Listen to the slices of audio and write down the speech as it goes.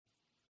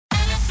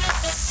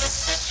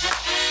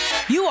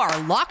You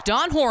are Locked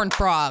On Horned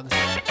Frogs,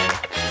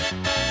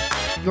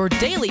 your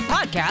daily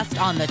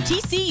podcast on the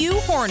TCU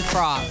Horned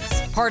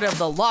Frogs, part of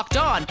the Locked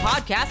On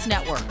Podcast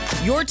Network,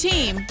 your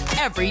team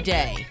every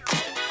day.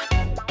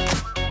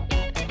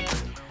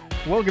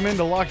 Welcome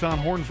into Locked On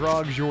Horned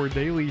Frogs, your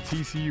daily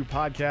TCU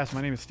podcast.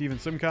 My name is Steven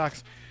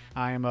Simcox.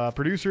 I am a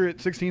producer at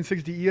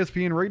 1660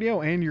 ESPN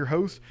Radio and your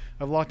host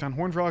of Locked On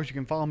Horned Frogs. You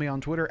can follow me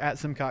on Twitter at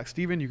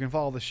SimcoxSteven. You can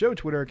follow the show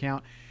Twitter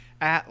account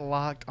at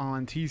Locked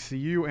On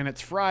TCU. And it's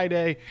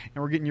Friday,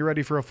 and we're getting you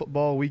ready for a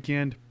football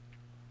weekend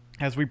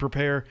as we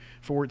prepare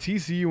for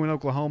TCU in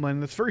Oklahoma. In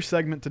this first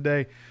segment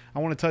today, I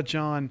want to touch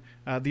on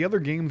the other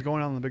games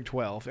going on in the Big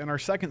 12. In our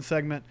second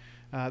segment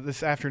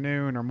this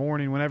afternoon or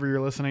morning, whenever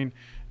you're listening,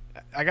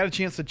 I got a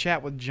chance to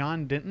chat with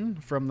John Denton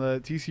from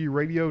the TCU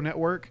Radio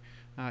Network.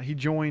 He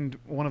joined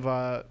one of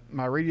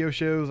my radio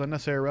shows,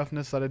 Unnecessary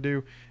Roughness, that I do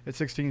at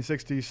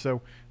 1660.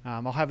 So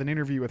I'll have an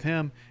interview with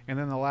him. And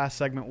then the last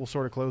segment, we'll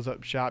sort of close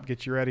up shop,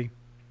 get you ready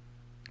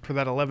for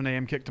that 11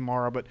 a.m. kick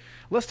tomorrow. But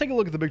let's take a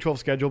look at the Big 12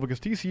 schedule, because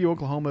TCU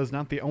Oklahoma is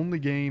not the only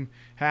game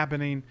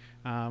happening.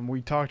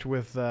 We talked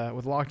with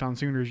Locked On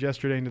Sooners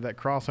yesterday into that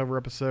crossover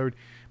episode.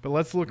 But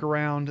let's look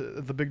around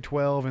the Big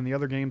 12 and the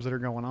other games that are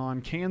going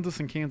on. Kansas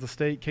and Kansas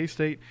State.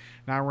 K-State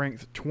now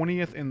ranked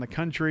 20th in the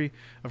country.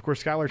 Of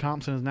course, Skylar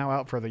Thompson is now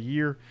out for the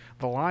year.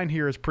 The line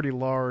here is pretty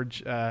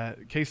large.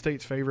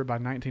 K-State's favored by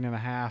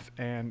 19.5,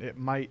 and it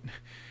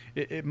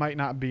might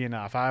not be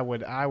enough. I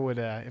would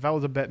if I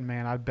was a betting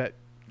man, I'd bet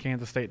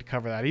Kansas State to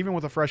cover that, even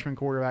with a freshman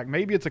quarterback.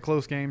 Maybe it's a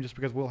close game just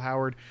because Will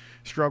Howard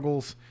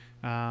struggles.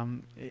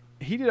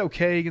 He did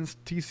okay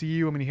against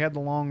TCU. I mean, he had the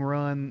long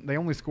run. They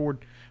only scored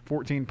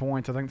 14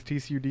 points. I think the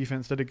TCU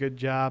defense did a good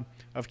job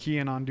of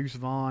keying on Deuce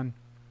Vaughn,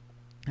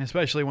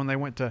 especially when they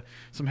went to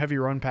some heavy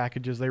run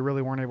packages. They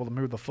really weren't able to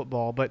move the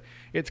football, but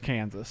it's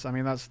Kansas. I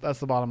mean, that's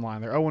the bottom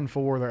line. They're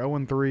 0-4. They're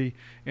 0-3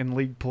 in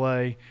league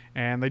play,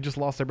 and they just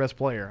lost their best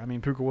player. I mean,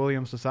 Puka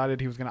Williams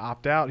decided he was going to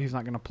opt out. He's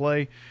not going to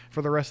play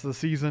for the rest of the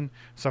season,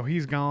 so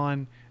he's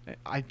gone.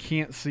 I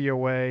can't see a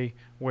way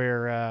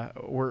where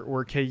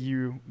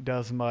KU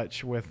does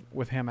much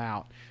with him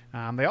out.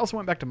 They also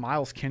went back to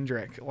Miles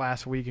Kendrick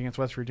last week against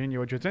West Virginia,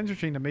 which was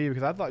interesting to me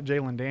because I thought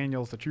Jalen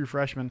Daniels, the true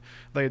freshman,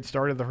 they had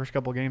started the first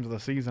couple of games of the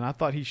season. I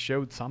thought he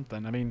showed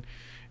something. I mean,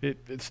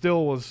 it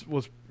still was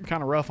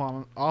kind of rough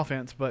on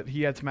offense, but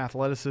he had some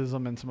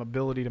athleticism and some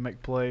ability to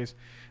make plays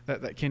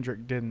that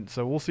Kendrick didn't.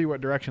 So we'll see what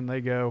direction they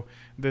go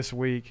this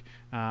week.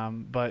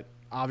 But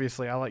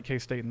obviously, I like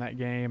K-State in that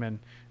game, and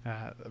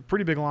a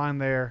pretty big line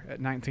there at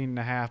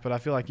 19.5. But I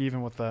feel like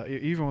even with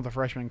a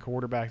freshman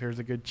quarterback, there's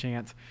a good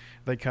chance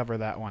they cover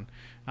that one.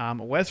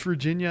 West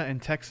Virginia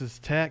and Texas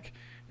Tech.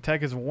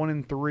 Tech is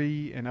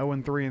 1-3 and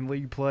 0-3 in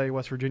league play.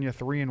 West Virginia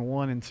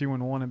 3-1 and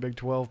 2-1 in Big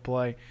 12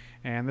 play.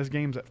 And this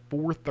game's at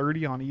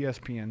 4:30 on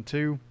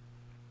ESPN2.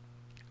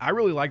 I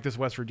really like this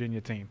West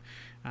Virginia team.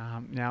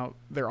 Now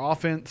their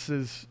offense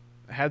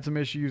had some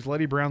issues.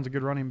 Letty Brown's a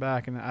good running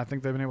back, and I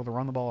think they've been able to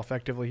run the ball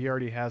effectively. He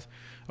already has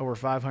over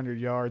 500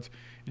 yards.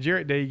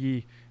 Jarrett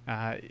Doege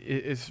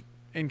is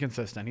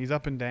inconsistent. He's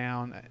up and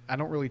down. I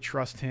don't really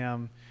trust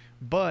him,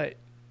 but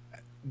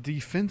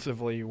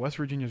defensively, West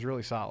Virginia is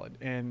really solid.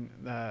 And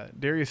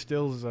Darius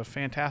Stills is a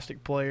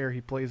fantastic player.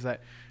 He plays that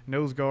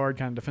nose guard,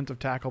 kind of defensive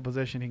tackle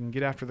position. He can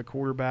get after the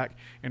quarterback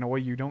in a way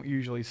you don't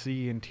usually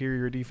see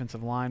interior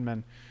defensive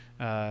linemen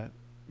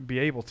be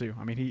able to.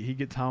 I mean, he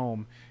gets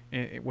home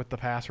with the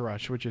pass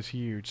rush, which is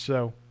huge.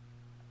 So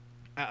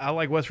I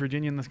like West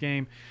Virginia in this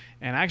game,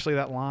 and actually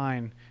that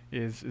line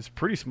is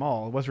pretty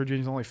small. West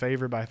Virginia's only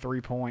favored by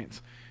 3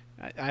 points.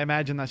 I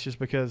imagine that's just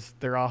because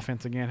their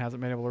offense, again,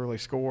 hasn't been able to really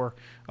score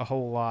a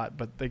whole lot.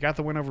 But they got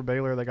the win over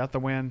Baylor. They got the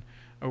win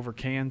over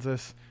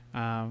Kansas.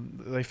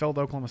 They fell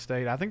to Oklahoma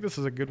State. I think this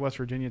is a good West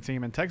Virginia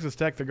team. And Texas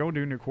Tech, they're going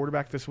to a new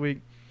quarterback this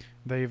week.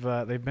 They've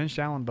benched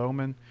Alan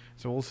Bowman,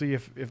 so we'll see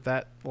if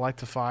that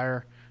lights a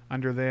fire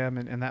under them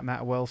and that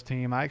Matt Wells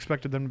team. I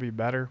expected them to be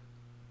better.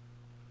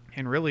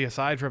 And really,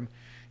 aside from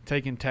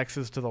taking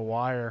Texas to the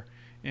wire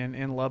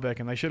in Lubbock,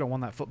 and they should have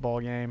won that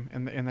football game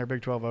in their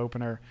Big 12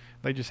 opener,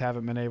 they just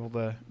haven't been able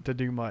to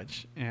do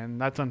much.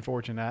 And that's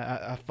unfortunate.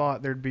 I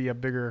thought there'd be a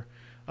bigger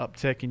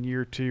uptick in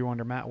year two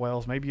under Matt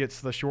Wells. Maybe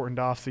it's the shortened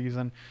off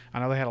season. I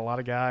know they had a lot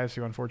of guys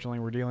who unfortunately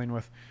were dealing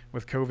with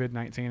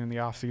COVID-19 in the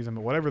off season,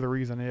 but whatever the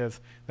reason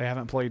is, they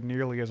haven't played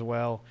nearly as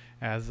well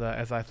as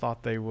I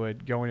thought they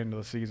would going into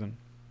the season.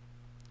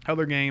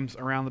 Other games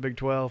around the Big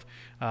 12,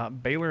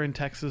 Baylor and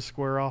Texas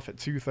square off at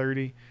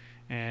 2:30,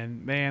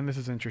 and man, this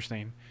is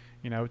interesting.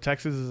 You know,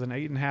 Texas is an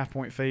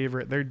 8.5-point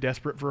favorite. They're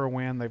desperate for a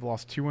win. They've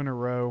lost 2 in a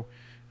row.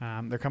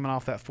 They're coming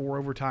off that 4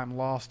 overtime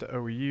loss to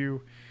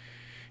OU.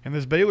 And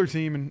this Baylor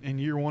team in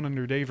year one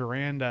under Dave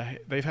Aranda,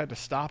 they've had to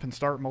stop and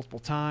start multiple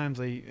times.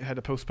 They had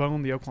to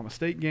postpone the Oklahoma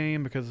State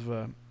game because of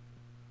a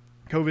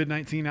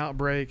COVID-19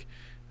 outbreak.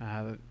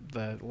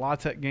 The La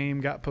Tech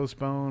game got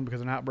postponed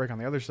because of an outbreak on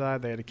the other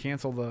side. They had to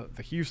cancel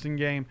the Houston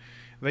game.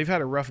 They've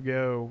had a rough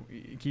go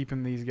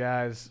keeping these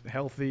guys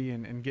healthy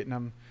and getting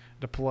them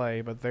to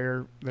play, but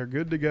they're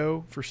good to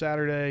go for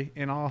Saturday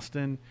in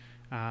Austin.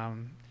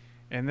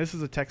 And this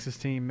is a Texas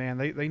team, man.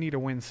 They need a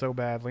win so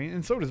badly,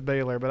 and so does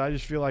Baylor. But I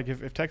just feel like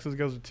if Texas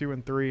goes to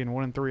 2-3 and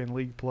 1-3 in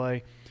league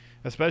play,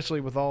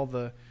 especially with all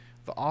the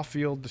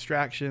off-field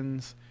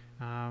distractions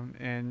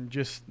and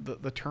just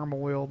the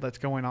turmoil that's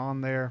going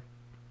on there,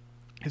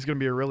 it's going to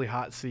be a really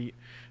hot seat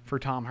for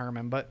Tom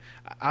Herman. But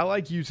I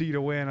like UT to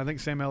win. I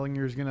think Sam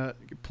Ehlinger is going to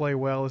play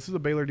well. This is a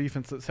Baylor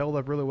defense that's held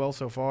up really well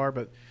so far,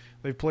 but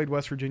they've played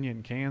West Virginia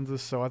and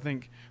Kansas, so I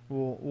think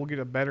we'll get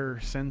a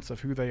better sense of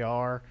who they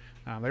are.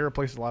 They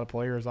replaced a lot of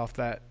players off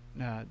that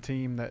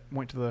team that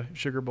went to the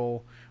Sugar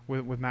Bowl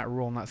with Matt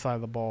Rule on that side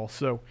of the ball.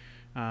 So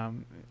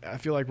I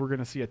feel like we're going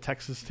to see a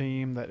Texas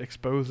team that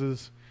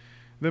exposes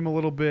them a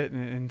little bit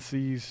and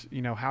sees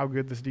how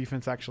good this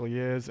defense actually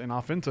is. And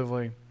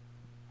offensively,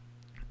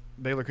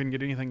 Baylor couldn't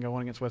get anything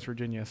going against West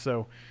Virginia.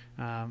 So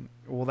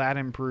will that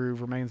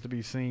improve remains to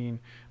be seen.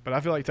 But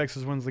I feel like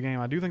Texas wins the game.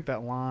 I do think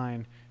that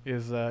line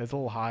is a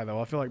little high, though.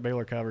 I feel like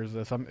Baylor covers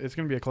this. It's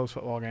going to be a close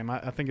football game.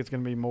 I think it's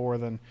going to be more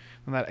than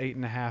that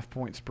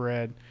 8.5-point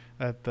spread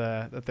that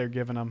they're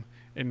giving them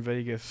in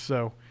Vegas.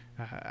 So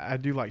I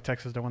do like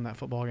Texas to win that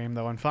football game,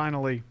 though. And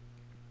finally,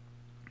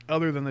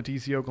 other than the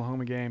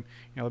TCU-Oklahoma game,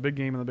 the big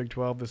game in the Big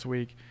 12 this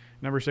week,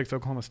 number 6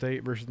 Oklahoma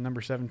State versus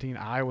number 17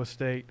 Iowa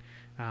State.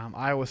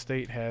 Iowa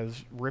State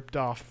has ripped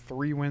off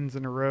 3 wins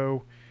in a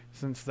row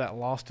since that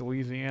loss to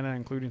Louisiana,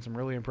 including some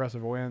really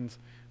impressive wins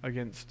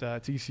against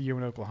TCU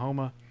and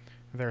Oklahoma.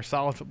 They're a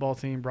solid football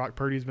team. Brock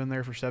Purdy's been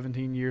there for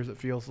 17 years, it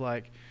feels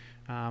like.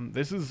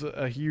 This is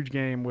a huge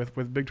game with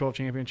Big 12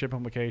 championship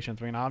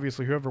implications. I mean,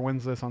 obviously, whoever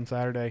wins this on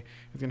Saturday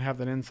is going to have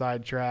that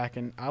inside track.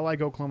 And I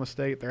like Oklahoma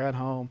State. They're at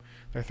home.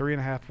 They're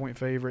 3.5-point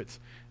favorites.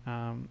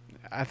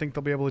 I think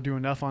they'll be able to do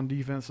enough on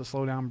defense to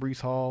slow down Breece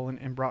Hall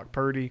and Brock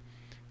Purdy.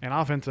 And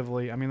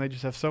offensively, I mean, they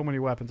just have so many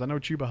weapons. I know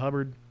Chuba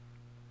Hubbard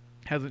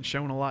hasn't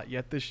shown a lot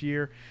yet this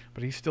year,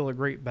 but he's still a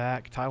great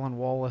back. Tylan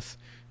Wallace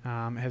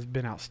has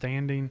been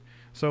outstanding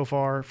so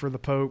far for the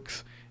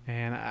Pokes.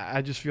 And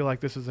I just feel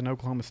like this is an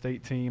Oklahoma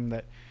State team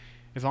that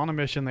is on a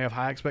mission. They have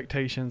high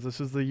expectations.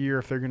 This is the year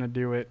if they're going to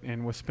do it.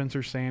 And with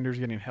Spencer Sanders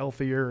getting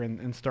healthier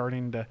and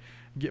starting to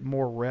get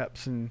more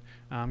reps and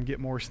get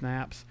more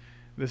snaps,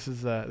 this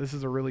is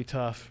a really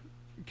tough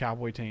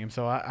Cowboy team.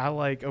 So I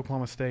like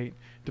Oklahoma State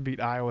to beat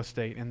Iowa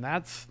State. And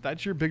that's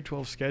your Big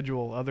 12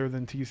 schedule other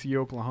than TCU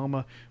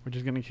Oklahoma, which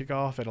is going to kick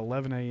off at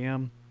 11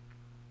 a.m.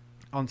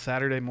 on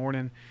Saturday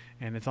morning,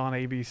 and it's on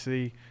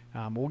ABC.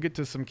 We'll get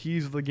to some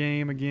keys of the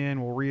game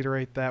again. We'll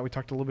reiterate that. We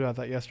talked a little bit about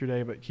that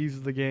yesterday, but keys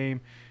of the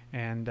game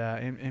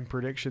and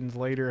predictions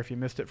later if you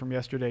missed it from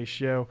yesterday's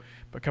show.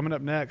 But coming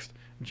up next,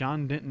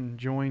 John Denton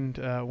joined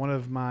one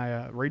of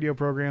my radio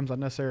programs,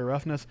 Unnecessary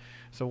Roughness.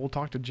 So we'll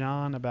talk to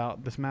John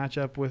about this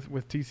matchup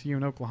with TCU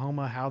and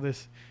Oklahoma, how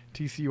this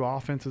TCU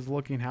offense is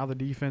looking, how the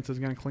defense is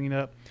going to clean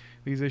up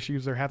these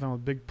issues they're having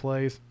with big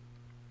plays.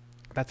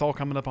 That's all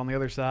coming up on the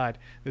other side.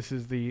 This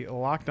is the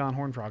Locked On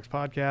Horned Frogs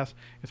podcast.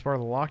 It's part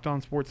of the Locked On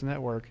Sports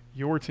Network,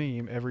 your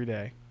team every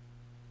day.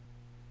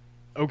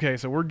 Okay,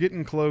 so we're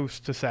getting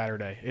close to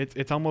Saturday.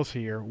 It's almost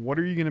here. What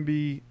are you going to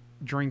be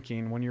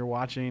drinking when you're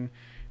watching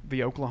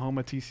the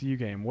Oklahoma TCU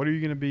game? What are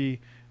you going to be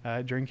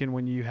drinking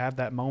when you have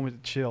that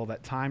moment to chill,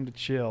 that time to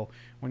chill,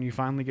 when you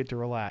finally get to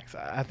relax?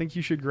 I think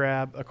you should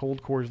grab a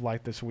cold Coors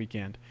Light this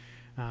weekend.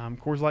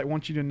 Coors Light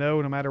wants you to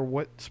know no matter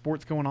what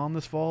sport's going on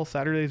this fall,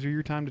 Saturdays are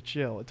your time to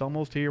chill. It's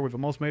almost here. We've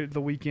almost made it to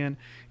the weekend.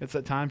 It's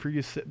that time for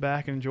you to sit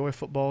back and enjoy a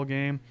football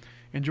game.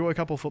 Enjoy a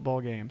couple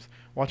football games.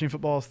 Watching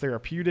football is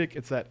therapeutic.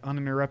 It's that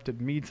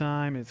uninterrupted me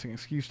time. It's an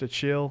excuse to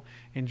chill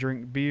and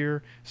drink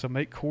beer. So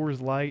make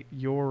Coors Light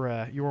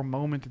your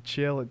moment to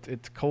chill.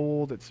 It's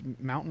cold. It's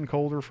mountain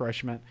cold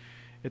refreshment.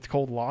 It's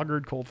cold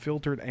lagered, cold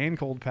filtered, and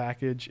cold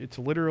packaged. It's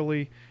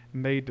literally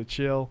made to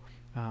chill.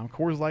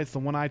 Coors Light's the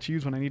one I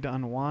choose when I need to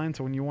unwind.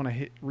 So when you want to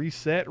hit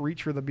reset,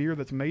 reach for the beer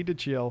that's made to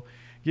chill,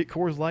 get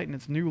Coors Light in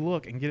its new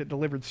look and get it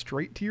delivered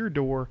straight to your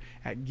door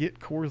at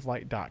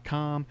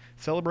getcoorslight.com.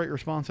 Celebrate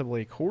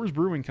responsibly. Coors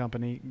Brewing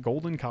Company,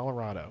 Golden,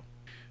 Colorado.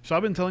 So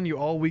I've been telling you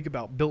all week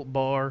about Built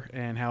Bar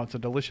and how it's a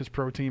delicious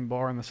protein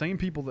bar, and the same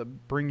people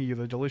that bring you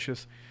the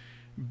delicious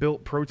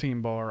Built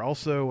protein bar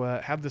also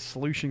have this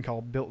solution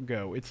called Built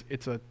Go.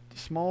 It's a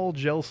small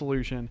gel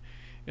solution.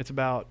 It's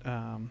about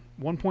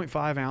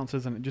 1.5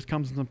 ounces, and it just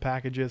comes in some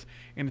packages,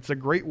 and it's a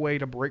great way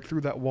to break through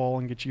that wall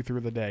and get you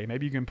through the day.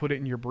 Maybe you can put it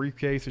in your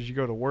briefcase as you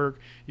go to work.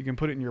 You can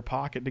put it in your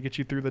pocket to get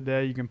you through the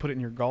day. You can put it in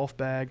your golf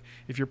bag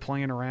if you're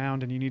playing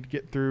around and you need to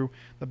get through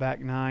the back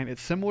nine.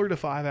 It's similar to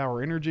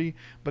 5-Hour Energy,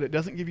 but it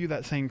doesn't give you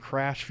that same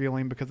crash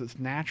feeling because it's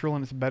natural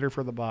and it's better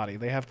for the body.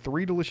 They have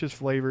 3 delicious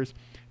flavors: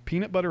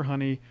 peanut butter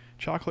honey,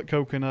 chocolate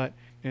coconut,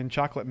 and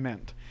chocolate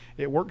mint.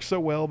 It works so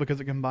well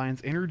because it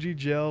combines energy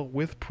gel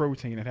with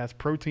protein. It has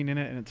protein in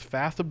it, and it's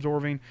fast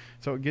absorbing,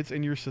 so it gets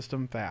in your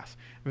system fast.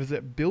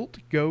 Visit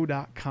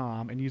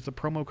BuiltGo.com and use the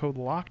promo code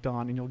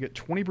LOCKEDON, and you'll get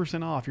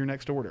 20% off your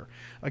next order.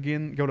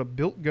 Again, go to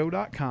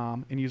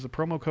BuiltGo.com and use the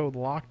promo code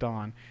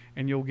LOCKEDON,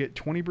 and you'll get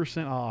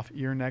 20% off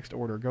your next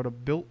order. Go to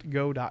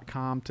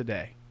BuiltGo.com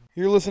today.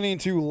 You're listening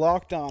to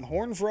Locked On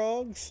Horned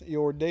Frogs,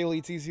 your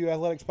daily TCU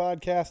Athletics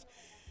podcast.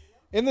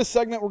 In this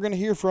segment, we're going to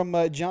hear from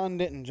John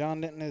Denton.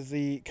 John Denton is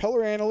the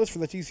color analyst for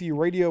the TCU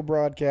radio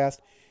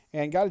broadcast,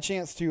 and got a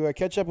chance to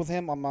catch up with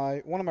him on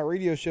one of my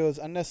radio shows,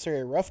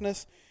 Unnecessary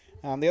Roughness.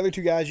 The other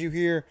two guys you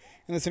hear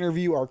in this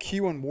interview are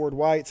Q and Ward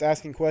Whites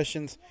asking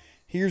questions.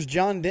 Here's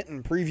John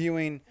Denton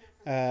previewing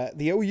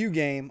the OU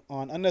game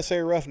on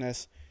Unnecessary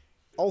Roughness,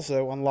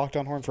 also on Locked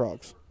On Horned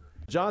Frogs.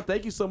 John,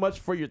 thank you so much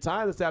for your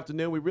time this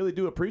afternoon. We really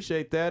do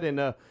appreciate that. And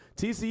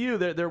TCU,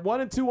 they're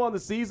 1-2 on the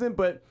season,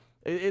 but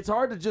it's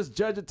hard to just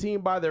judge a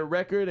team by their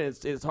record, and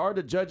it's hard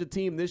to judge a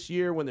team this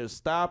year when there's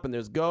stop and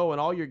there's go,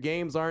 and all your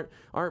games aren't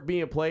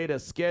being played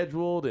as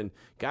scheduled, and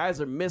guys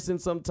are missing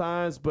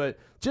sometimes. But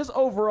just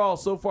overall,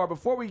 so far,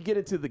 before we get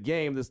into the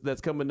game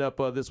that's coming up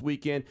this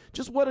weekend,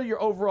 just what are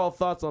your overall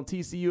thoughts on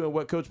TCU and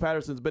what Coach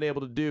Patterson's been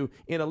able to do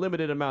in a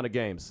limited amount of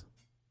games?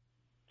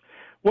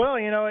 Well,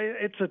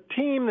 it's a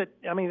team that,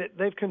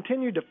 they've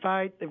continued to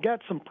fight. They've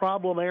got some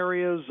problem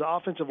areas. The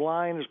offensive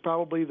line is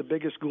probably the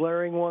biggest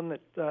glaring one, and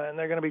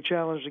they're going to be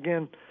challenged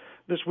again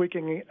this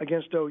weekend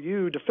against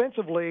OU.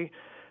 Defensively,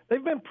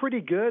 they've been pretty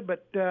good,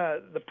 but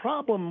the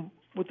problem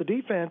with the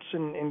defense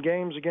in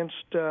games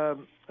against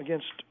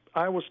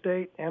Iowa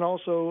State and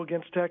also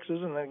against Texas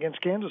and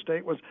against Kansas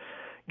State was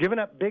giving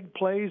up big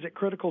plays at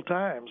critical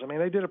times.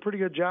 They did a pretty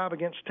good job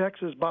against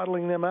Texas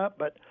bottling them up,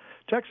 but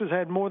Texas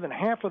had more than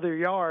half of their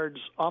yards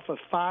off of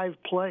 5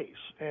 plays,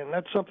 and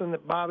that's something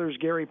that bothers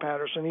Gary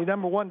Patterson. He,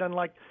 number one, doesn't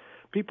like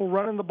people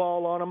running the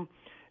ball on him,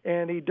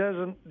 and he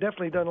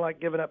definitely doesn't like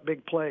giving up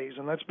big plays,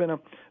 and that's been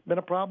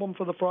a problem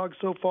for the Frogs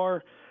so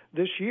far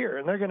this year.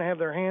 And they're going to have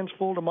their hands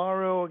full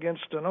tomorrow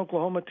against an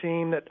Oklahoma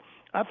team that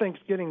I think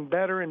is getting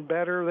better and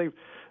better.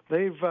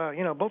 They've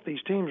both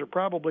these teams are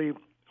probably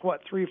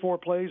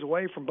 3-4 plays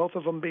away from both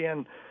of them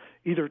being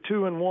either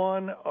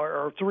 2-1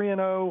 or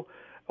 3-0.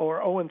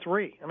 Or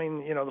 0-3.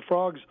 The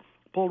Frogs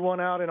pulled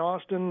one out in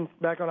Austin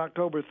back on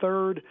October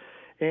 3rd,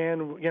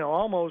 and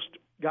almost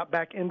got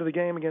back into the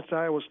game against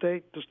Iowa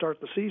State to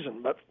start the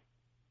season. But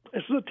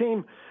this is a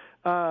team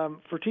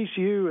for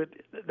TCU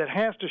that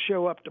has to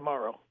show up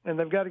tomorrow, and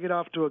they've got to get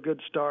off to a good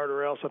start,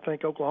 or else I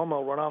think Oklahoma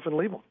will run off and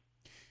leave them.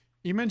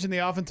 You mentioned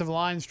the offensive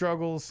line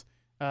struggles.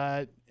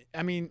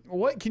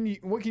 What can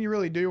you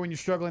really do when you're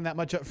struggling that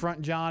much up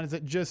front, John? Is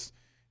it just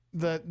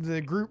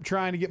the group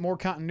trying to get more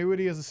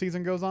continuity as the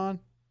season goes on?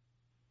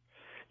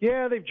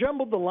 Yeah, they've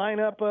jumbled the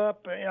lineup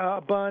up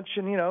a bunch,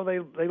 and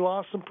they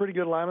lost some pretty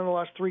good linemen. They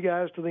lost 3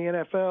 guys to the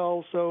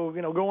NFL. So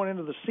going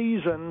into the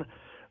season,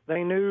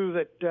 they knew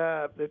that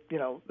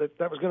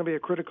was going to be a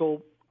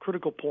critical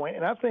point.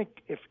 And I think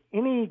if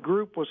any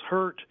group was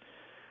hurt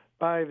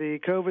by the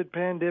COVID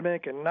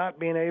pandemic and not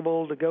being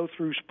able to go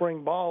through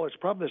spring ball, it's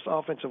probably this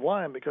offensive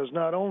line, because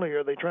not only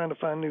are they trying to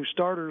find new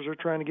starters, they're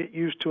trying to get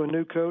used to a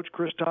new coach.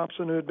 Chris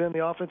Thompson, who had been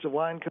the offensive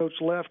line coach,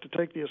 left to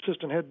take the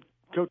assistant head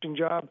coaching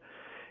job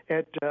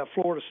at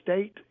Florida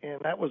State, and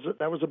that was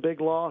a big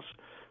loss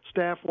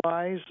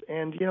staff-wise.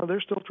 And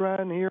they're still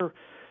trying here,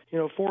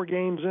 4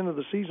 games into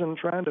the season,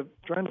 trying to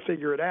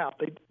figure it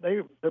out.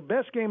 Their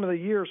best game of the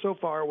year so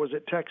far was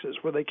at Texas,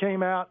 where they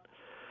came out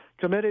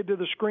committed to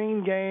the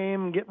screen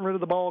game, getting rid of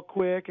the ball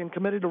quick, and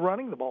committed to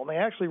running the ball. And they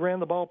actually ran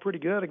the ball pretty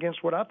good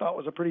against what I thought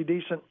was a pretty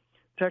decent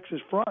Texas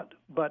front.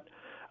 But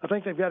I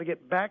think they've got to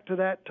get back to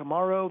that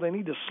tomorrow. They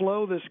need to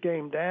slow this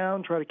game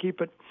down, try to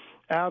keep it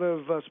out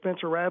of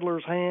Spencer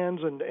Rattler's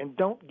hands, and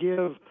don't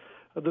give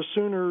the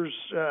Sooners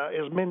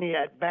as many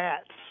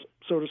at-bats,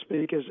 so to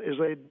speak, as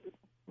they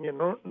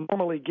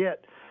normally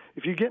get.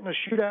 If you get in a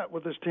shootout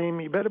with this team,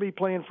 you better be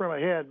playing from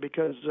ahead,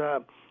 because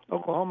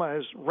Oklahoma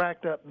has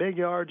racked up big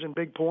yards and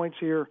big points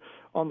here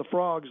on the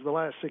Frogs the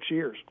last 6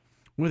 years.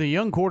 With a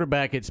young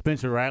quarterback at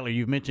Spencer Rattler,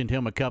 you've mentioned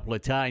him a couple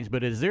of times,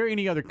 but is there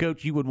any other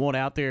coach you would want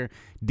out there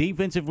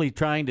defensively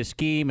trying to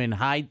scheme and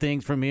hide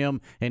things from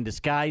him and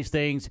disguise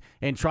things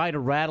and try to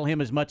rattle him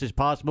as much as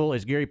possible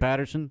as Gary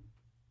Patterson?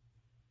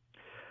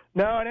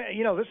 No, and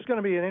this is going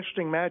to be an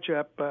interesting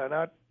matchup,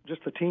 not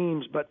just the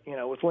teams, but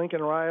with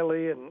Lincoln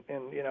Riley and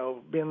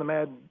being the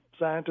mad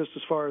scientist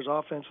as far as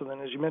offense, and then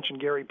as you mentioned,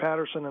 Gary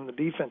Patterson and the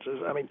defenses.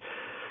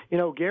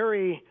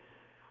 Gary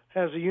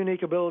has a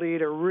unique ability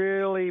to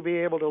really be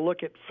able to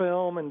look at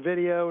film and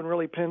video and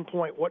really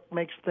pinpoint what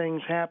makes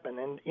things happen.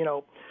 And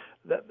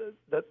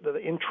the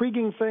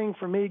intriguing thing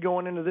for me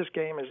going into this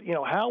game is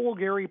how will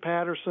Gary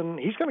Patterson?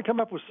 He's going to come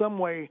up with some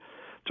way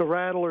to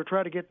rattle or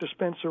try to get to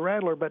Spencer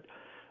Rattler, but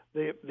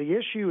the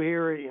issue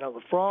here,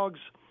 the Frogs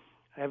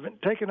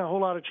haven't taken a whole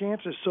lot of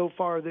chances so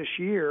far this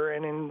year,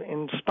 and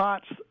in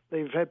spots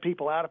they've had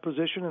people out of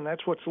position, and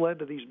that's what's led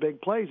to these big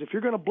plays. If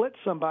you're going to blitz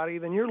somebody,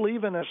 then you're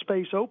leaving a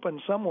space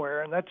open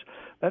somewhere, and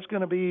that's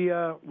going to be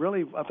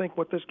really, I think,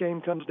 what this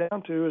game comes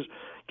down to is,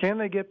 can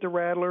they get to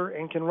Rattler,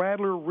 and can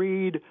Rattler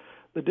read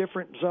the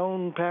different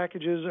zone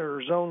packages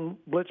or zone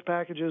blitz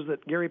packages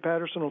that Gary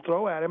Patterson will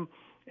throw at him,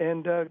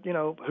 and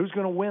who's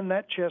going to win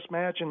that chess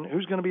match, and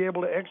who's going to be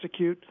able to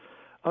execute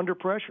under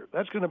pressure.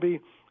 That's going to be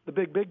the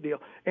big deal.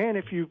 And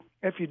if you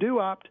do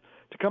opt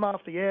to come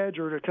off the edge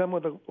or to come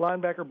with a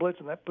linebacker blitz,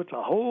 and that puts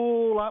a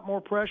whole lot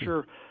more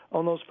pressure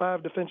on those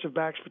 5 defensive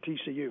backs for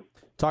TCU.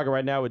 Talking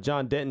right now with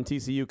John Denton,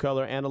 TCU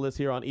color analyst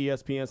here on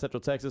ESPN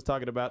Central Texas,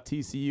 talking about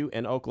TCU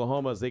and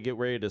Oklahoma as they get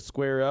ready to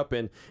square up.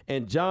 And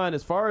John,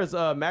 as far as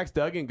Max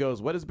Duggan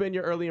goes, what has been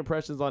your early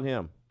impressions on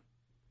him?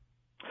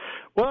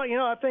 Well,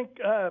 I think,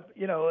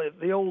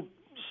 the old,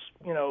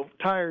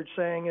 tired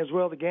saying is,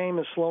 well, the game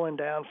is slowing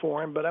down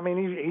for him. But, I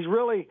mean, he's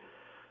really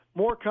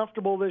more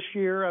comfortable this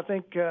year. I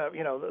think,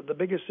 the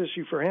biggest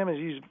issue for him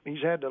is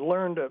he's had to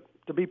learn to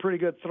be pretty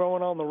good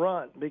throwing on the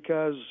run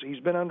because he's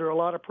been under a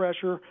lot of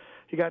pressure.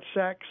 He got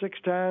sacked 6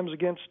 times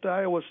against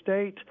Iowa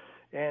State,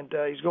 and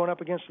he's going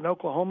up against an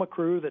Oklahoma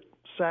crew that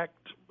sacked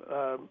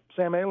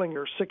Sam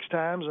Ehlinger 6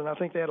 times, and I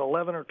think they had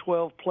 11 or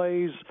 12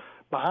 plays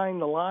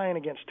behind the line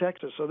against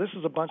Texas. So this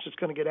is a bunch that's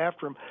going to get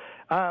after him.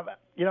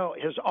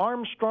 His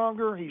arm's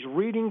stronger. He's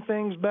reading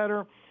things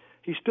better.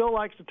 He still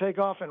likes to take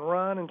off and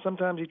run, and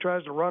sometimes he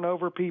tries to run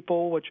over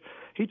people, which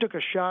he took a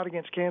shot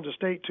against Kansas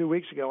State 2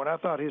 weeks ago, and I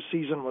thought his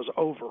season was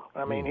over.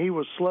 I mean, he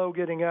was slow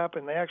getting up,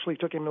 and they actually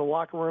took him to the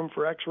locker room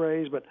for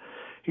x-rays, but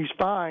he's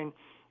fine.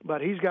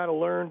 But he's got to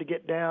learn to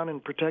get down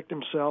and protect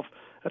himself.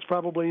 That's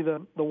probably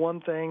the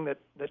one thing that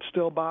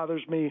still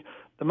bothers me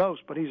the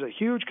most. But he's a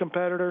huge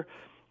competitor.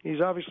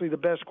 He's obviously the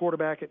best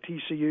quarterback at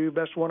TCU,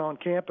 best one on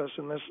campus,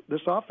 and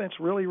this offense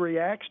really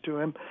reacts to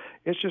him.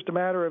 It's just a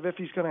matter of if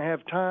he's going to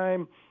have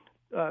time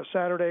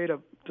Saturday to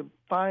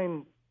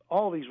find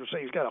all these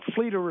receivers. He's got a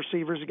fleet of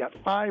receivers. He's got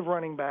 5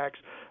 running backs.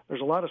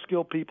 There's a lot of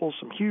skilled people,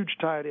 some huge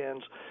tight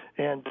ends,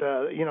 and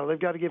they've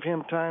got to give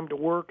him time to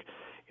work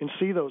and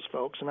see those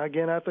folks. And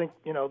again, I think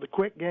the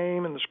quick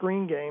game and the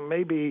screen game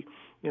may be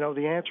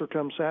the answer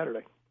comes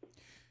Saturday.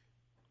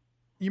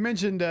 You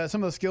mentioned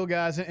some of the skill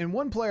guys, and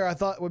one player I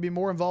thought would be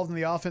more involved in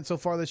the offense so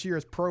far this year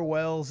is Pro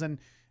Wells. And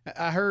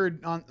I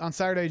heard on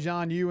Saturday,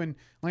 John, you and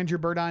Landry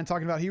Burdine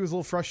talking about he was a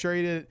little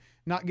frustrated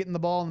not getting the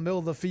ball in the middle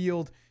of the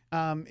field.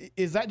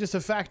 Is that just a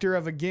factor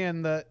of,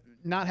 again, the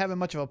not having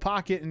much of a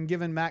pocket and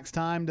giving Max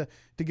time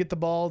to get the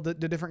ball to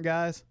different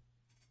guys?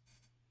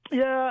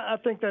 Yeah, I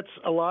think that's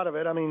a lot of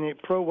it. I mean,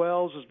 Pro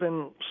Wells has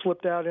been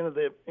slipped out into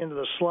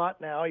the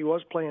slot now. He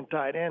was playing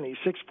tight end. He's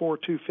 6'4",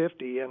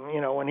 250,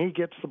 and when he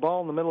gets the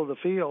ball in the middle of the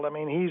field, I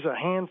mean, he's a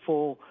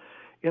handful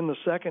in the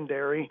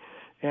secondary.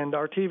 And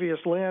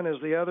Artevius Lynn is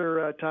the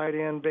other tight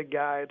end, big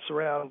guy. It's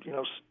around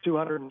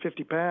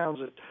 250 pounds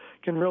that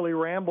can really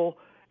ramble.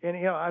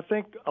 And I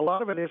think a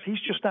lot of it is he's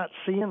just not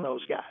seeing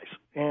those guys,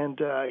 and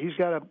he's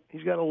got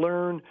to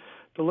learn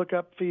to look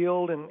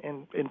upfield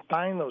and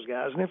find those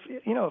guys. And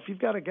if you've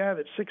got a guy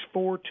that's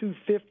 6'4",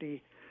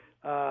 250,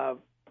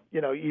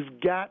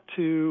 you've got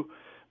to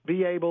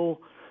be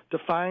able to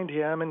find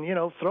him and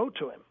throw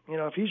to him.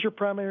 If he's your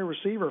primary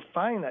receiver,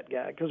 find that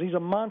guy because he's a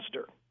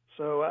monster.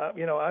 So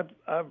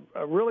I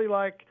really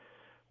like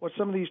what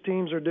some of these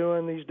teams are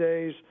doing these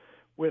days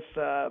with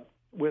the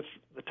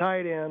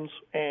tight ends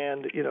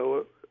and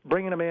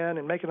bringing them in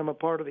and making them a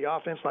part of the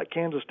offense like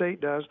Kansas State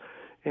does.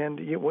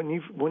 And when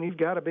you've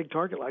got a big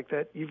target like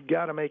that, you've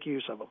got to make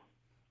use of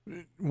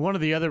them. One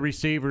of the other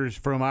receivers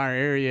from our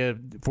area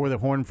for the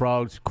Horned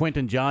Frogs,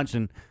 Quentin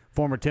Johnson,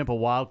 former Temple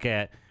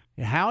Wildcat.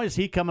 How is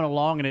he coming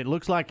along? And it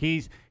looks like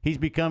he's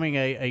becoming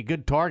a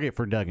good target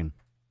for Duggan.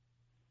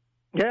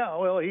 Yeah,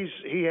 well,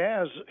 he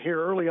has here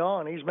early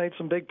on. He's made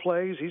some big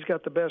plays. He's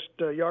got the best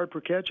yard per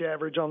catch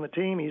average on the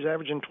team. He's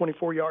averaging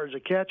 24 yards a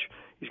catch.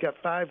 He's got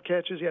 5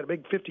 catches. He had a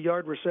big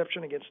 50-yard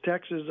reception against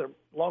Texas, the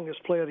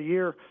longest play of the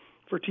year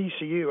for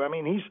TCU. I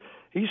mean,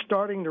 he's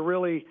starting to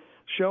really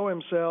show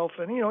himself,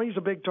 and he's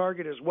a big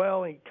target as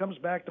well. He comes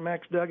back to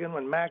Max Duggan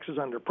when Max is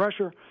under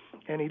pressure,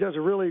 and he does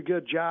a really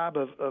good job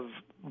of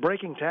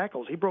breaking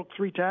tackles. He broke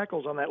 3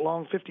 tackles on that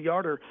long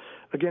 50-yarder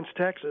against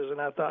Texas,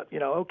 and I thought,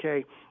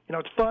 okay,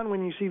 it's fun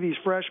when you see these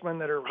freshmen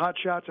that are hot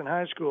shots in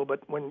high school,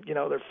 but when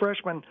they're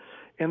freshmen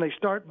and they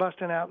start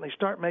busting out and they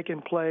start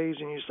making plays,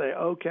 and you say,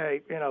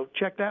 okay,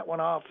 check that one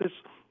off.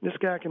 This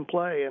guy can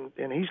play,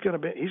 and he's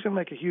going to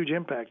make a huge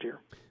impact here.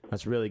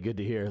 That's really good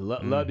to hear.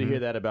 Love to hear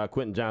that about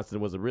Quentin Johnson.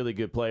 Was a really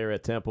good player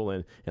at Temple,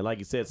 and like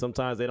you said,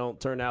 sometimes they don't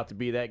turn out to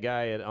be that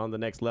guy on the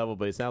next level,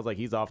 but it sounds like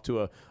he's off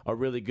to a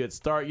really good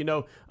start.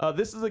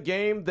 This is a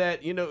game that,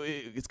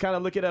 it's kind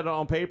of looking at it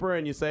on paper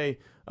and you say,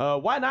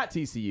 why not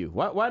TCU?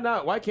 Why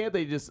not? Why can't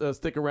they just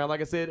stick around?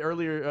 Like I said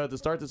earlier to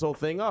start this whole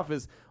thing off,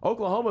 is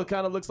Oklahoma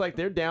kind of looks like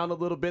they're down a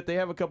little bit. They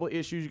have a couple of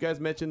issues. You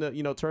guys mentioned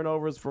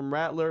turnovers from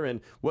Rattler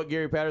and what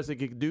Gary Patterson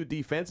could do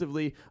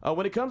defensively.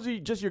 When it comes to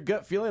just your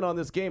gut feeling on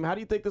this game, how do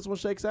you think this one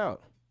shakes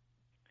out?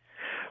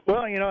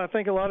 Well, I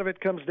think a lot of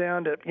it comes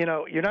down to,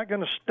 you're not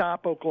going to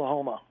stop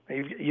Oklahoma,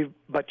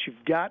 but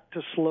you've got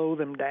to slow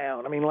them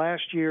down. I mean,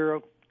 last year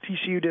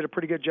TCU did a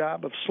pretty good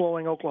job of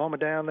slowing Oklahoma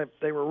down.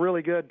 They were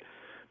really good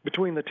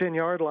between the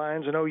 10-yard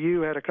lines, and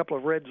OU had a couple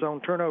of red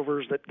zone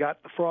turnovers that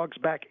got the Frogs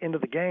back into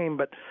the game.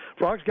 But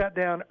Frogs got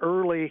down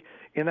early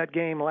in that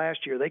game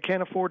last year. They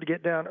can't afford to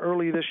get down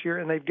early this year,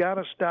 and they've got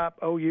to stop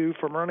OU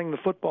from running the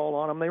football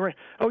on them.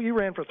 OU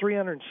ran for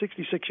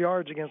 366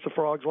 yards against the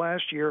Frogs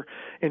last year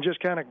and just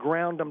kind of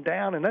ground them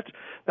down, and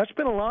that's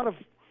been a lot of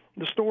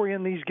the story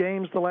in these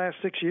games the last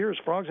 6 years.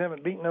 Frogs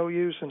haven't beaten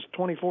OU since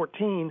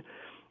 2014,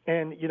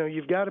 and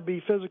you've got to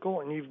be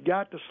physical and you've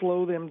got to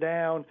slow them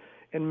down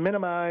and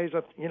minimize.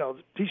 The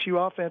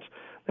TCU offense,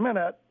 they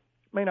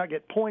may not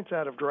get points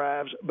out of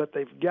drives, but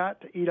they've got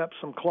to eat up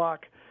some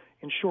clock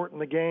and shorten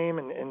the game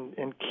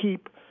and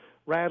keep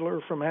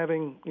Rattler from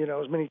having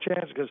as many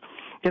chances, because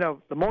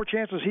the more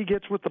chances he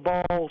gets with the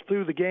ball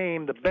through the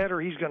game, the better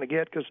he's going to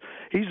get, because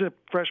he's a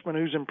freshman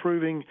who's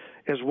improving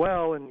as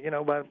well. And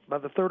by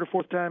the third or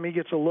fourth time he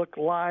gets a look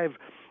live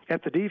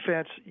at the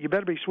defense, you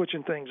better be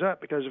switching things up,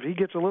 because if he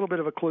gets a little bit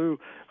of a clue,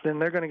 then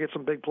they're going to get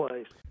some big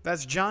plays.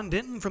 That's John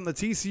Denton from the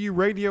TCU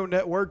Radio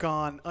Network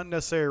on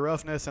Unnecessary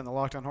Roughness and the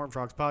Locked On Horned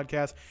Frogs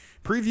podcast,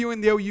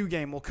 previewing the OU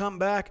game. We'll come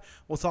back,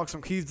 we'll talk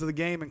some keys to the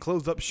game, and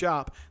close up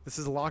shop. This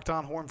is Locked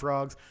On Horned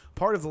Frogs,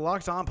 part of the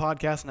Locked On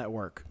Podcast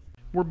Network.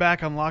 We're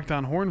back on Locked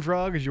On Horned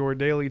Frogs, your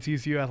daily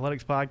TCU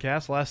athletics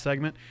podcast. Last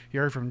segment, you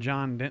heard from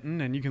John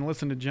Denton, and you can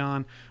listen to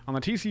John on the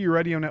TCU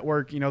Radio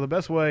Network. The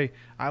best way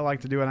I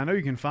like to do it, I know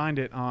you can find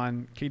it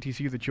on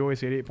KTCU The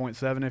Choice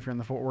 88.7 if you're in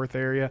the Fort Worth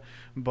area,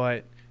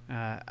 but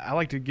I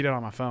like to get it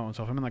on my phone.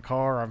 So if I'm in the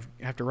car or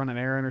I have to run an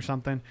errand or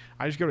something,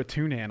 I just go to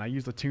TuneIn. I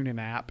use the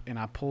TuneIn app, and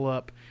I pull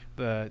up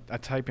I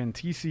type in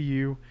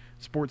TCU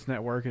Sports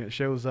Network, and it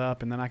shows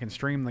up, and then I can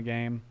stream the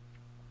game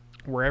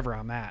wherever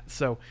I'm at.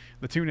 So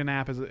the TuneIn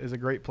app is a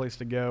great place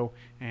to go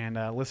and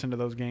listen to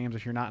those games.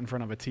 If you're not in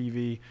front of a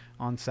TV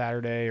on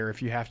Saturday, or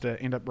if you have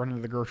to end up running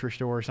to the grocery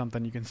store or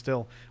something, you can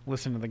still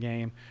listen to the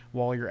game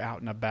while you're out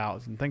and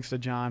about. And thanks to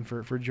John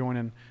for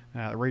joining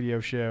the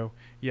radio show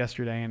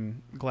yesterday,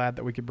 and glad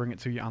that we could bring it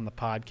to you on the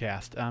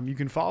podcast. You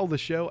can follow the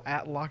show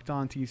at Locked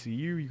On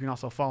TCU. You can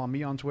also follow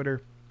me on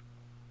Twitter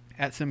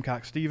at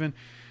SimcockSteven.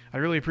 I'd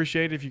really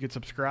appreciate it if you could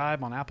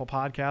subscribe on Apple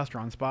Podcast or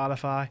on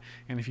Spotify.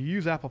 And if you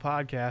use Apple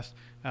Podcast,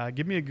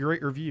 give me a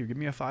great review. Give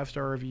me a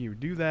 5-star review.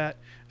 Do that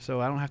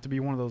so I don't have to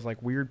be one of those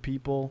weird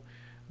people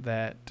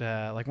that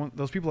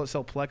those people that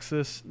sell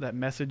Plexus that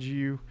message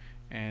you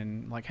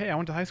and hey, I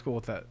went to high school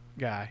with that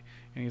guy,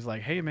 and he's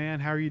like, hey man,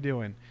 how are you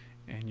doing?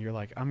 And you're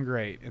like, I'm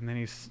great. And then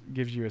he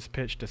gives you his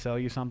pitch to sell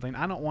you something.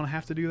 I don't want to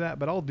have to do that,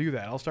 but I'll do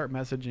that. I'll start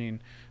messaging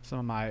some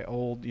of my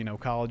old,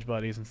 college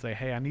buddies and say,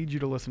 hey, I need you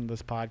to listen to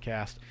this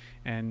podcast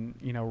and,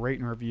 rate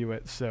and review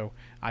it so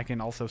I can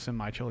also send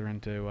my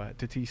children to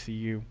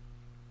TCU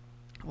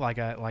like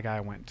I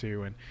went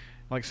to. And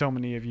like so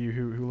many of you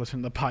who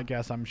listen to the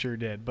podcast, I'm sure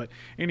did. But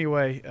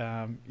anyway,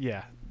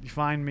 you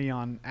find me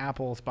on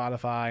Apple,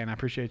 Spotify, and I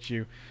appreciate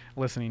you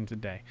listening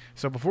today.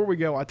 So before we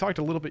go, I talked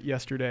a little bit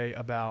yesterday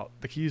about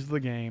the keys to the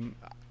game.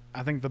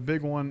 I think the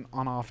big one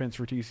on offense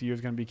for TCU is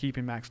going to be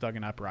keeping Max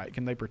Duggan upright.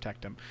 Can they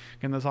protect him?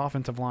 Can this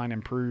offensive line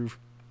improve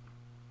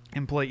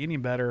and play any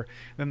better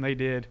than they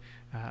did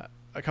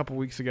a couple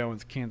weeks ago in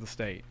Kansas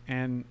State?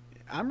 And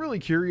I'm really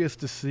curious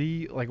to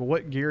see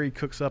what Gary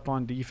cooks up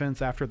on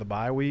defense after the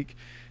bye week.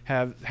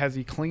 Has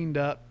he cleaned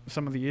up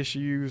some of the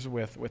issues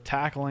with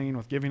tackling,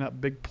 with giving up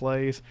big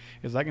plays?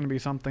 Is that going to be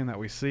something that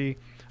we see?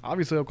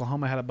 Obviously,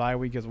 Oklahoma had a bye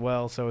week as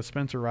well, so is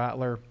Spencer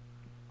Rattler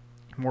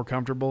more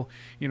comfortable?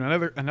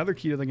 Another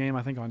key to the game,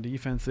 I think, on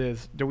defense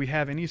is, do we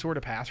have any sort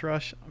of pass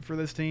rush for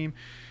this team?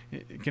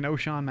 Can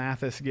O'Shawn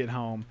Mathis get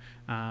home?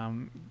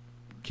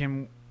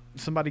 Can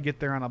somebody get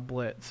there on a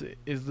blitz?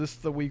 Is this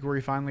the week where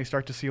we finally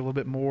start to see a little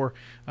bit more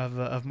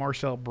of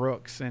Marcel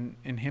Brooks and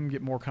him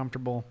get more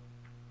comfortable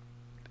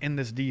in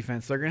this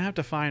defense? They're going to have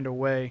to find a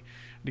way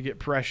to get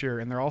pressure,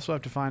 and they'll also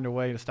have to find a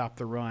way to stop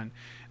the run.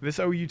 This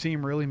OU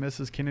team really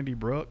misses Kennedy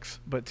Brooks,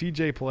 but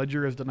TJ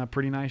Pledger has done a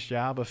pretty nice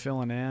job of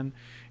filling in,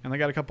 and they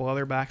got a couple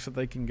other backs that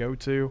they can go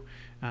to.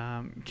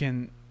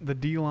 Can the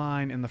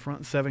D-line and the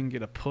front seven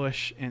get a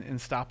push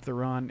and stop the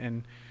run?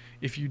 And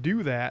if you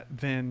do that,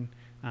 then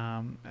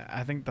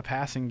I think the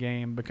passing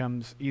game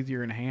becomes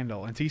easier to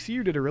handle. And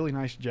TCU did a really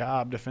nice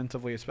job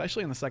defensively,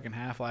 especially in the second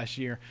half last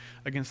year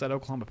against that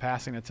Oklahoma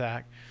passing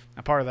attack.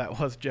 A part of that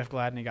was Jeff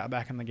Gladney got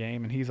back in the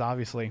game, and he's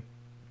obviously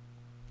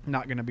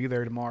not going to be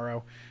there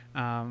tomorrow.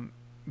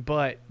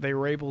 But they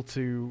were able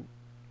to,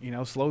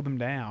 slow them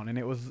down. And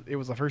it was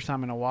the first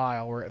time in a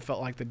while where it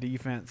felt like the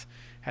defense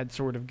had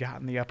sort of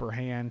gotten the upper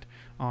hand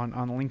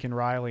on Lincoln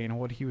Riley and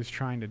what he was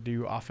trying to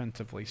do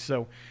offensively.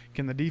 So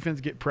can the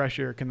defense get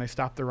pressure? Can they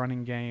stop the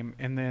running game?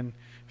 And then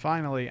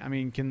finally,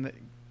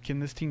 can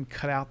this team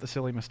cut out the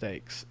silly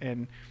mistakes?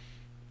 And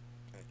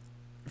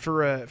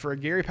for a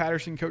Gary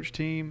Patterson coach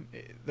team,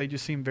 they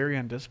just seem very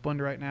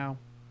undisciplined right now.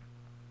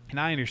 And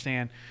I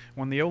understand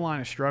when the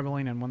O-line is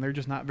struggling and when they're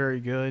just not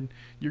very good,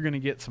 you're going to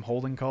get some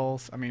holding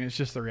calls. It's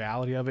just the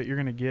reality of it. You're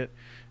going to get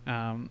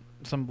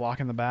some block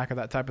in the back or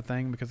that type of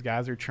thing because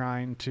guys are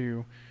trying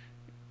to,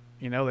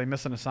 they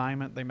miss an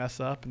assignment, they mess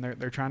up, and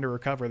they're trying to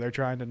recover. They're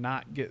trying to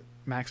not get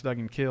Max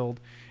Duggan killed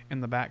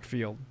in the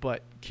backfield.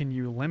 But can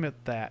you limit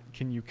that?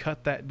 Can you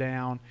cut that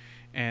down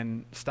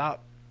and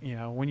stop,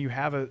 when you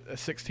have a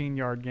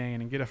 16-yard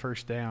gain and get a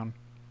first down,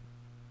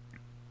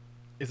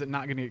 is it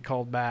not going to get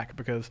called back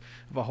because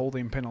of a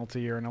holding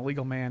penalty or an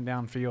illegal man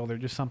downfield or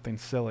just something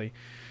silly?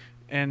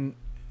 And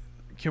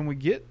can we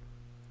get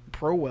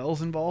Pro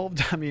Wells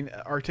involved? I mean,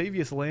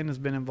 Artavius Lynn has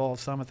been involved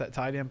some at that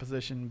tight end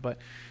position, but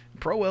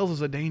Pro Wells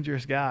is a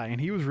dangerous guy,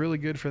 and he was really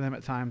good for them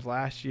at times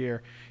last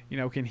year.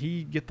 Can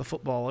he get the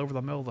football over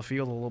the middle of the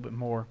field a little bit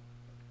more?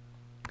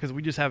 Because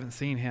we just haven't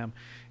seen him.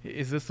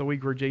 Is this the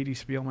week where J.D.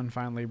 Spielman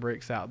finally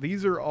breaks out?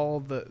 These are all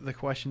the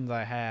questions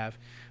I have.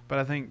 But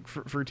I think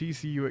for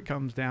TCU, it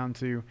comes down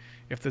to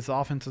if this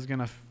offense is going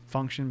to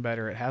function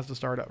better, it has to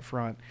start up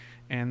front,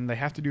 and they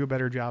have to do a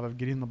better job of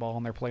getting the ball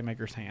in their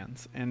playmakers'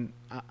 hands. And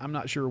I'm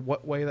not sure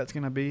what way that's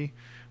going to be,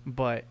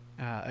 but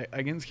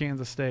against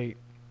Kansas State,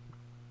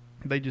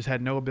 they just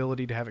had no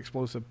ability to have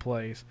explosive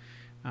plays.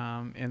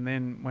 And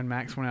then when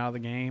Max went out of the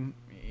game,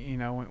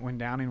 when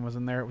Downing was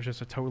in there, it was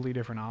just a totally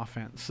different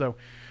offense. So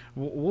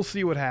we'll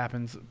see what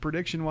happens.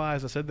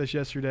 Prediction-wise, I said this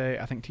yesterday,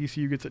 I think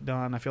TCU gets it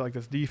done. I feel like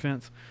this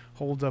defense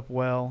holds up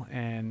well,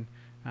 and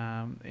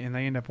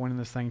they end up winning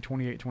this thing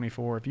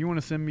 28-24. If you want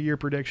to send me your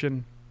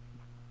prediction,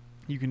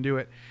 you can do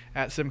it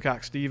at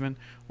SimcockSteven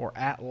or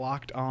at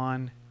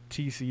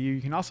LockedOnTCU.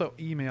 You can also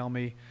email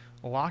me,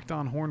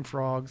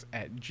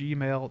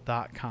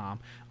 LockedOnHornFrogs@gmail.com.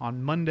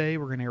 On Monday,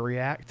 we're going to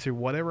react to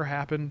whatever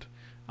happened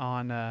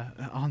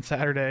on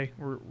Saturday.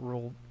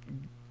 We'll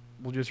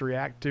just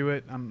react to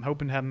it. I'm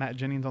hoping to have Matt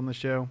Jennings on the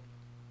show,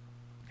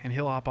 and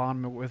he'll hop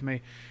on with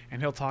me,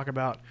 and he'll talk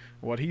about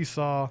what he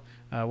saw,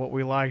 what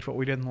we liked, what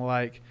we didn't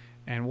like,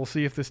 and we'll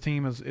see if this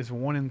team is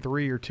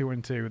 1-3 or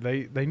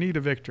 2-2. They need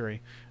a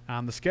victory.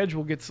 The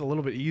schedule gets a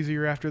little bit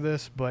easier after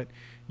this, but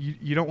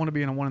you don't want to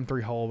be in a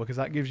 1-3 hole, because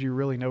that gives you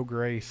really no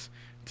grace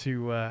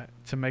to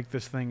make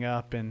this thing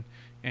up and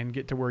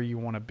get to where you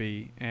want to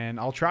be. And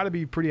I'll try to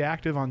be pretty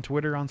active on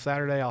Twitter on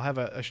Saturday. I'll have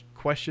a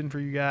question for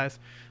you guys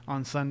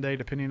on Sunday,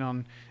 depending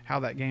on how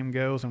that game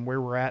goes and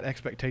where we're at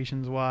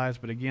expectations-wise.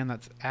 But again,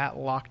 that's at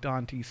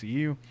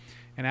LockedOnTCU,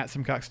 and at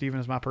SimcockSteven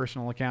is my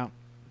personal account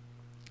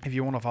if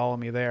you want to follow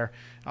me there.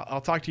 I'll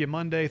talk to you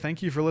Monday.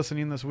 Thank you for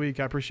listening this week.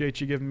 I appreciate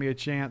you giving me a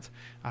chance.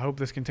 I hope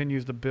this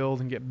continues to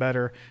build and get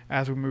better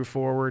as we move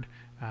forward.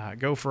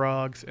 Go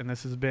Frogs, and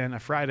this has been a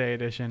Friday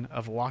edition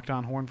of Locked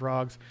On Horned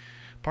Frogs,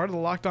 part of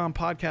the Locked On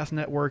Podcast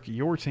Network,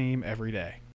 your team every day.